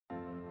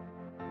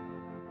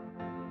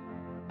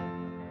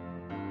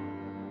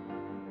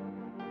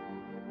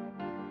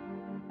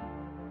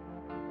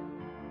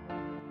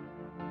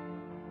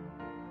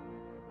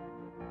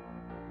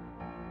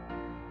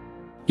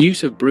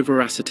Use of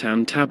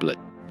Brivaracetam tablet.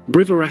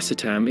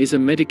 Brivaracetam is a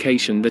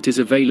medication that is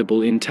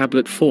available in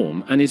tablet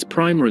form and is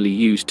primarily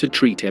used to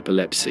treat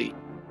epilepsy.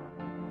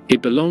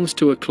 It belongs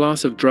to a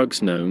class of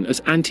drugs known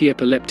as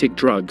antiepileptic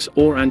drugs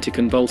or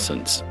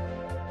anticonvulsants.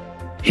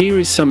 Here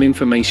is some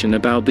information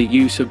about the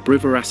use of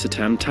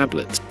Brivaracetam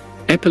tablets.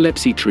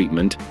 Epilepsy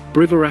treatment.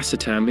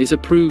 Brivaracetam is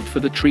approved for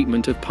the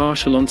treatment of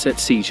partial-onset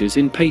seizures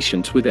in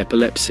patients with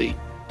epilepsy.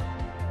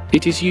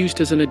 It is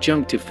used as an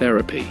adjunctive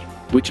therapy,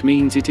 which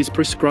means it is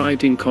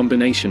prescribed in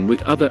combination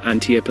with other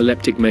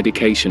antiepileptic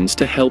medications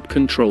to help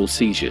control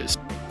seizures.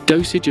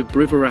 Dosage of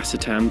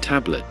Brivaracetam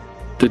tablet.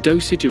 The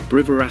dosage of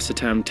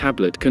Brivaracetam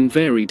tablet can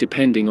vary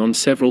depending on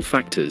several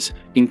factors,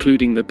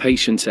 including the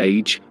patient's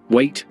age,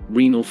 weight,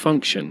 renal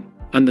function,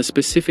 and the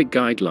specific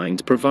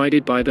guidelines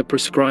provided by the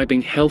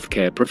prescribing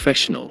healthcare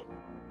professional.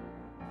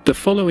 The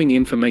following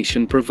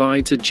information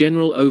provides a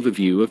general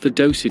overview of the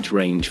dosage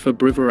range for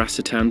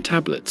Brivaracetam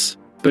tablets,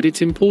 but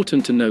it's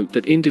important to note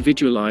that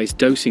individualized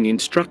dosing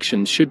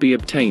instructions should be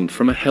obtained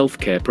from a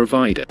healthcare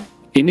provider.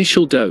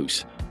 Initial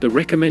dose. The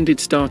recommended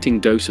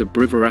starting dose of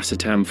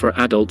Brivaracetam for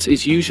adults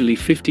is usually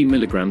 50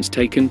 mg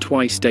taken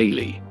twice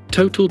daily,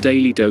 total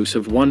daily dose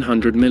of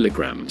 100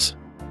 mg.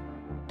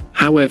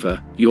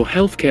 However, your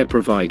healthcare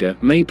provider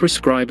may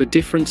prescribe a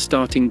different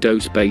starting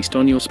dose based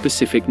on your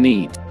specific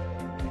needs.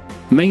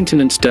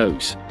 Maintenance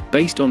dose.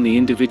 Based on the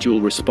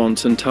individual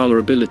response and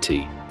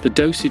tolerability, the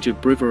dosage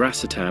of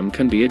Brivaracetam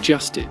can be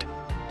adjusted.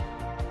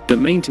 The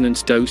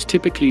maintenance dose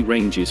typically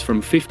ranges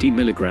from 50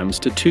 mg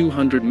to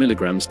 200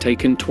 mg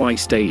taken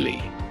twice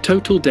daily,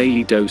 total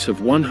daily dose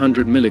of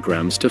 100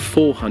 mg to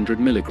 400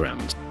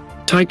 mg.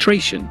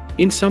 Titration.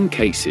 In some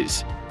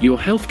cases, your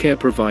healthcare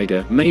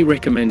provider may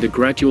recommend a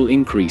gradual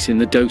increase in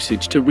the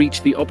dosage to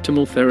reach the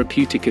optimal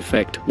therapeutic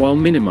effect while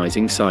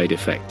minimizing side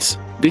effects.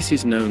 This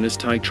is known as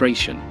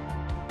titration.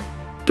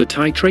 The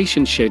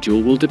titration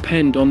schedule will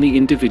depend on the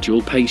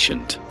individual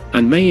patient,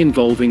 and may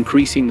involve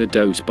increasing the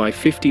dose by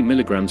 50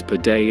 mg per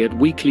day at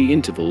weekly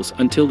intervals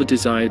until the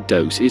desired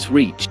dose is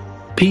reached.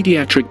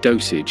 Pediatric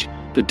dosage.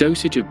 The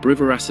dosage of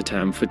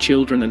Brivaracetam for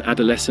children and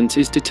adolescents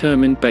is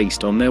determined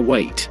based on their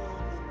weight.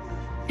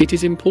 It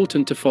is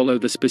important to follow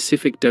the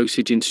specific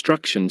dosage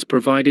instructions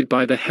provided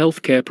by the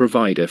healthcare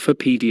provider for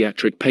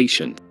pediatric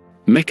patients.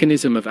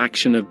 Mechanism of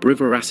action of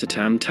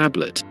Brivaracetam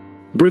tablet.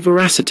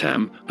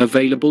 Brivaracetam,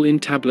 available in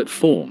tablet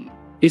form,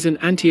 is an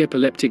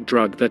antiepileptic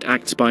drug that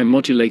acts by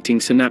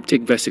modulating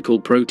synaptic vesicle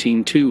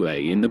protein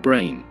 2A in the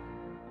brain.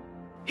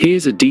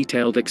 Here's a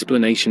detailed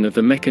explanation of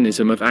the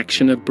mechanism of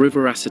action of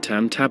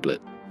Brivaracetam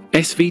tablet.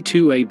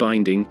 SV2A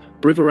binding.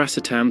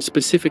 Brivaracetam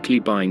specifically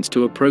binds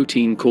to a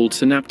protein called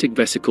synaptic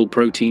vesicle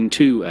protein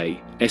 2A,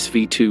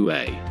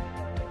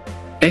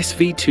 SV2A.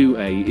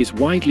 SV2A is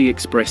widely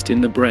expressed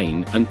in the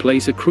brain and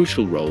plays a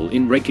crucial role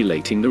in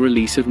regulating the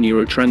release of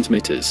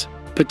neurotransmitters,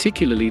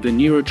 particularly the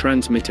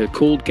neurotransmitter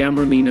called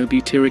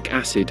gamma-aminobutyric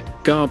acid,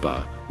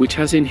 GABA, which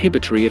has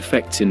inhibitory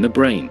effects in the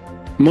brain.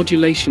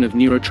 Modulation of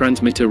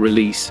neurotransmitter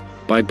release.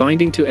 By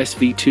binding to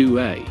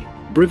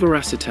SV2A,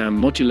 Brivaracetam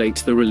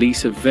modulates the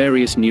release of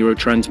various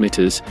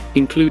neurotransmitters,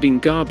 including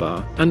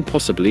GABA and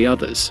possibly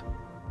others.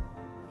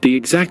 The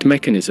exact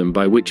mechanism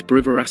by which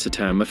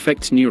Brivaracetam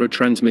affects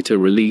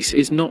neurotransmitter release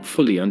is not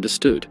fully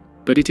understood,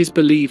 but it is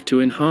believed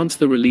to enhance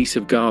the release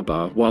of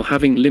GABA while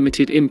having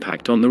limited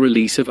impact on the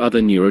release of other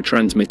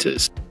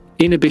neurotransmitters.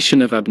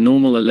 Inhibition of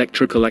abnormal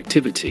electrical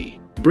activity.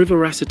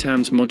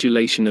 Brivaracetam's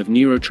modulation of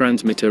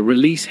neurotransmitter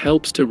release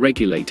helps to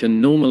regulate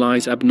and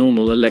normalize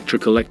abnormal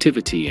electrical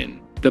activity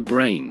in the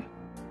brain.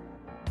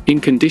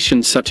 In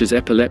conditions such as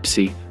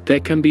epilepsy, there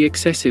can be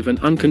excessive and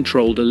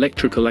uncontrolled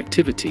electrical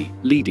activity,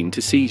 leading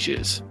to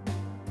seizures.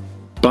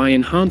 By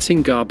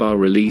enhancing GABA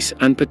release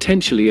and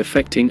potentially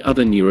affecting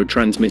other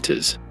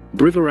neurotransmitters,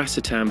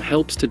 Brivaracetam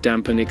helps to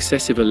dampen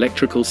excessive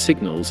electrical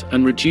signals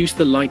and reduce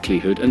the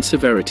likelihood and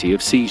severity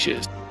of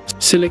seizures.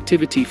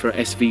 Selectivity for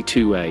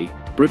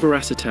SV2A.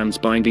 Brivaracetam's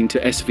binding to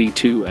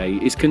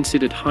SV2A is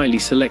considered highly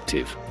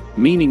selective,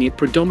 meaning it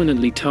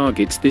predominantly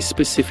targets this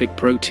specific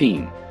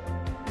protein.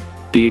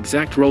 The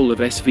exact role of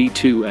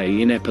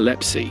SV2A in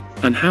epilepsy,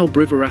 and how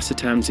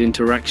Brivaracetam's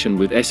interaction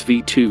with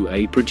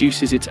SV2A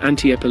produces its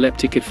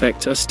antiepileptic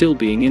effects are still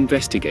being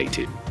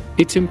investigated.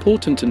 It's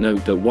important to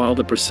note that while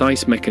the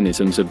precise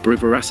mechanisms of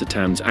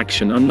Brivaracetam's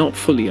action are not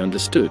fully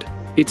understood,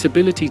 its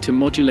ability to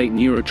modulate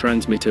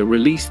neurotransmitter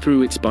release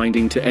through its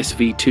binding to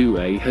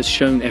SV2A has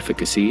shown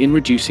efficacy in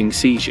reducing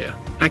seizure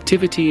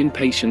activity in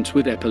patients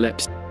with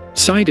epilepsy.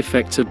 Side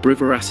effects of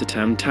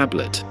Brivaracetam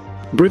tablet.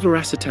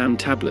 Brivaracetam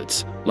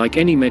tablets, like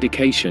any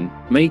medication,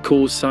 may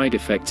cause side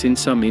effects in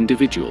some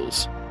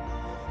individuals.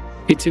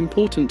 It's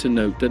important to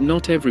note that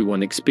not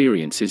everyone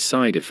experiences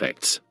side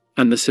effects,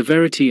 and the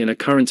severity and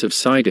occurrence of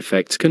side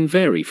effects can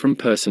vary from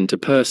person to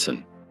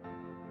person.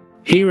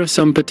 Here are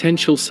some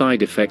potential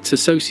side effects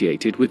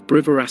associated with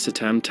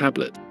Brivaracetam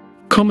tablet.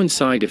 Common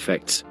side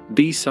effects.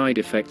 These side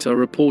effects are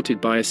reported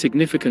by a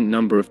significant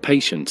number of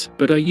patients,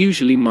 but are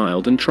usually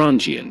mild and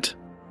transient.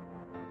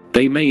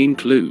 They may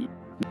include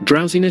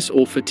drowsiness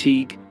or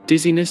fatigue,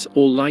 dizziness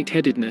or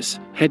lightheadedness,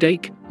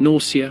 headache,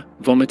 nausea,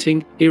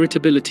 vomiting,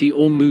 irritability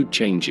or mood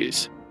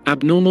changes,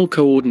 abnormal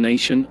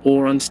coordination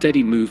or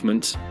unsteady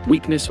movements,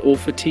 weakness or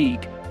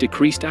fatigue,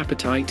 decreased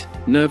appetite,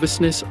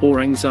 nervousness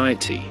or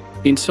anxiety,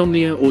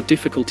 insomnia or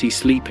difficulty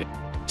sleeping.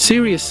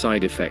 Serious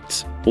side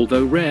effects.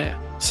 Although rare,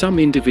 some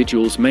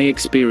individuals may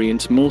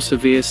experience more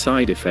severe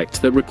side effects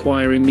that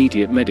require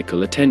immediate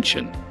medical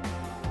attention.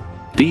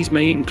 These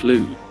may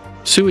include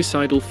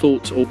suicidal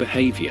thoughts or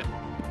behavior,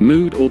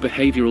 mood or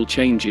behavioral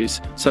changes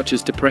such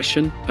as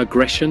depression,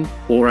 aggression,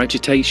 or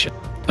agitation,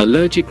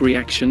 allergic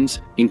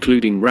reactions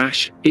including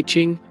rash,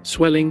 itching,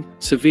 swelling,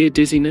 severe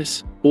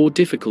dizziness, or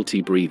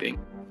difficulty breathing,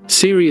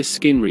 serious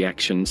skin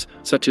reactions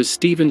such as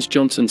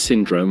Stevens-Johnson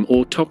syndrome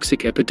or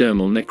toxic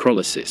epidermal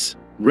necrolysis,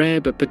 rare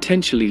but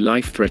potentially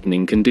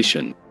life-threatening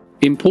condition.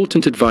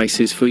 Important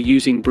advices for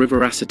using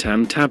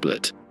Brivaracetam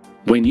tablet.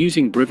 When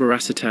using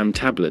Brivaracetam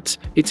tablets,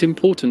 it's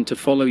important to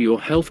follow your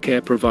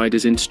healthcare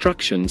provider's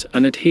instructions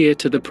and adhere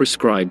to the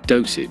prescribed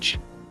dosage.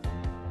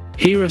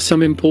 Here are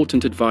some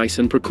important advice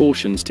and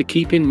precautions to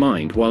keep in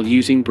mind while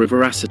using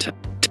Brivaracetam.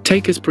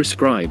 Take as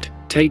prescribed.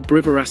 Take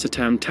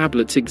Brivaracetam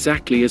tablets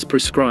exactly as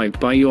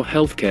prescribed by your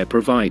healthcare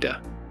provider.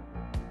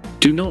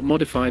 Do not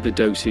modify the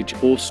dosage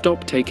or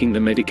stop taking the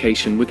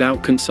medication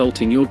without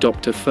consulting your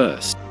doctor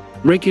first.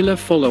 Regular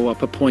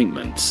follow-up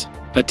appointments.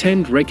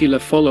 Attend regular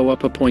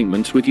follow-up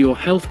appointments with your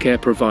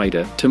healthcare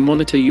provider to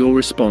monitor your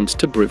response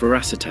to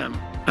Brivaracetam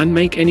and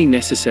make any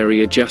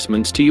necessary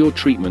adjustments to your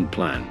treatment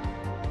plan.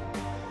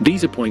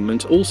 These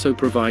appointments also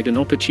provide an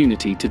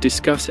opportunity to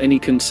discuss any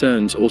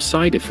concerns or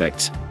side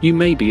effects you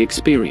may be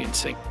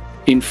experiencing.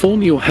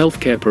 Inform your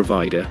healthcare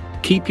provider.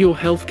 Keep your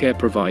healthcare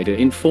provider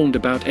informed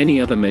about any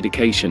other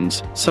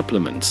medications,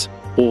 supplements,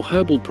 or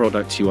herbal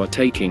products you are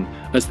taking,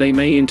 as they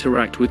may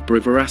interact with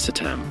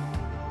Brivaracetam.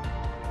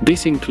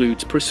 This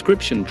includes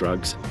prescription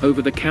drugs,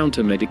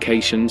 over-the-counter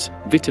medications,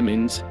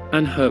 vitamins,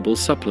 and herbal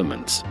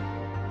supplements.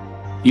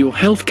 Your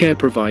healthcare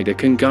provider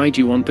can guide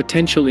you on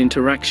potential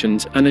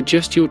interactions and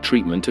adjust your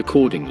treatment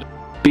accordingly.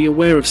 Be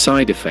aware of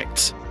side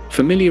effects.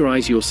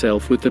 Familiarize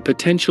yourself with the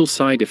potential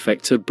side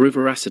effects of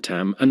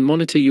Brivaracetam and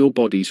monitor your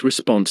body's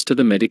response to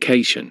the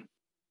medication.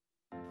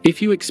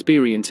 If you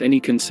experience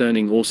any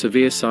concerning or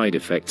severe side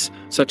effects,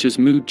 such as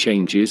mood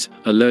changes,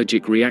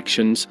 allergic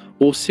reactions,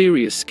 or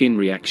serious skin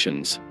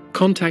reactions,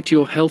 contact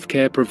your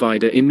healthcare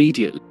provider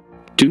immediately.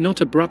 Do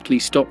not abruptly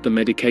stop the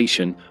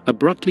medication.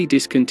 Abruptly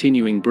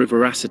discontinuing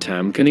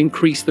Brivaracetam can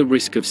increase the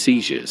risk of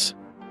seizures.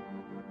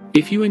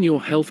 If you and your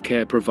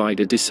healthcare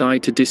provider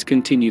decide to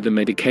discontinue the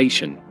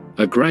medication,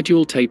 a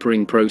gradual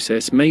tapering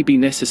process may be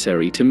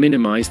necessary to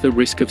minimize the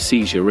risk of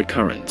seizure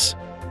recurrence.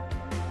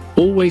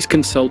 Always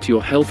consult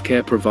your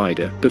healthcare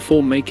provider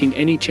before making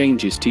any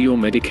changes to your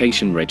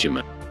medication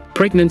regimen.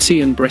 Pregnancy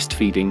and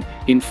breastfeeding.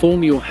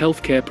 Inform your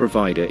healthcare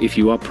provider if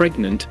you are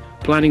pregnant,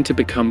 planning to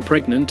become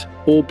pregnant,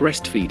 or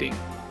breastfeeding.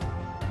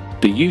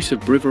 The use of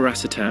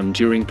Brivaracetam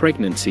during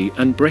pregnancy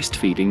and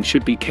breastfeeding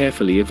should be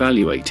carefully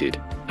evaluated,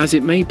 as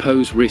it may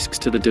pose risks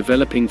to the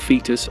developing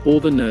fetus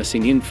or the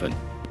nursing infant.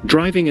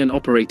 Driving and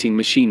operating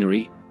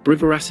machinery.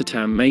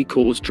 Brivaracetam may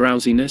cause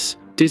drowsiness,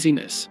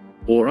 dizziness,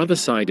 or other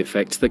side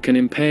effects that can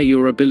impair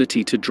your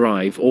ability to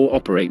drive or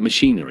operate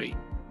machinery.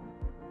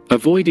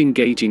 Avoid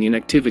engaging in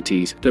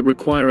activities that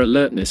require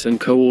alertness and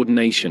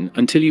coordination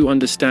until you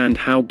understand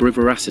how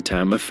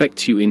Brivaracetam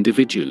affects you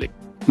individually.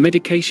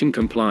 Medication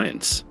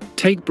compliance.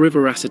 Take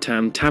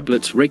Brivaracetam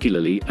tablets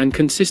regularly and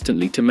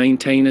consistently to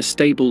maintain a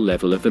stable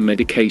level of the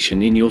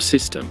medication in your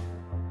system.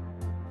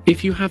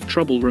 If you have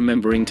trouble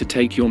remembering to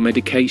take your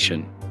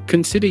medication,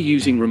 consider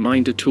using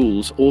reminder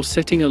tools or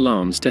setting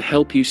alarms to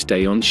help you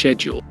stay on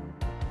schedule.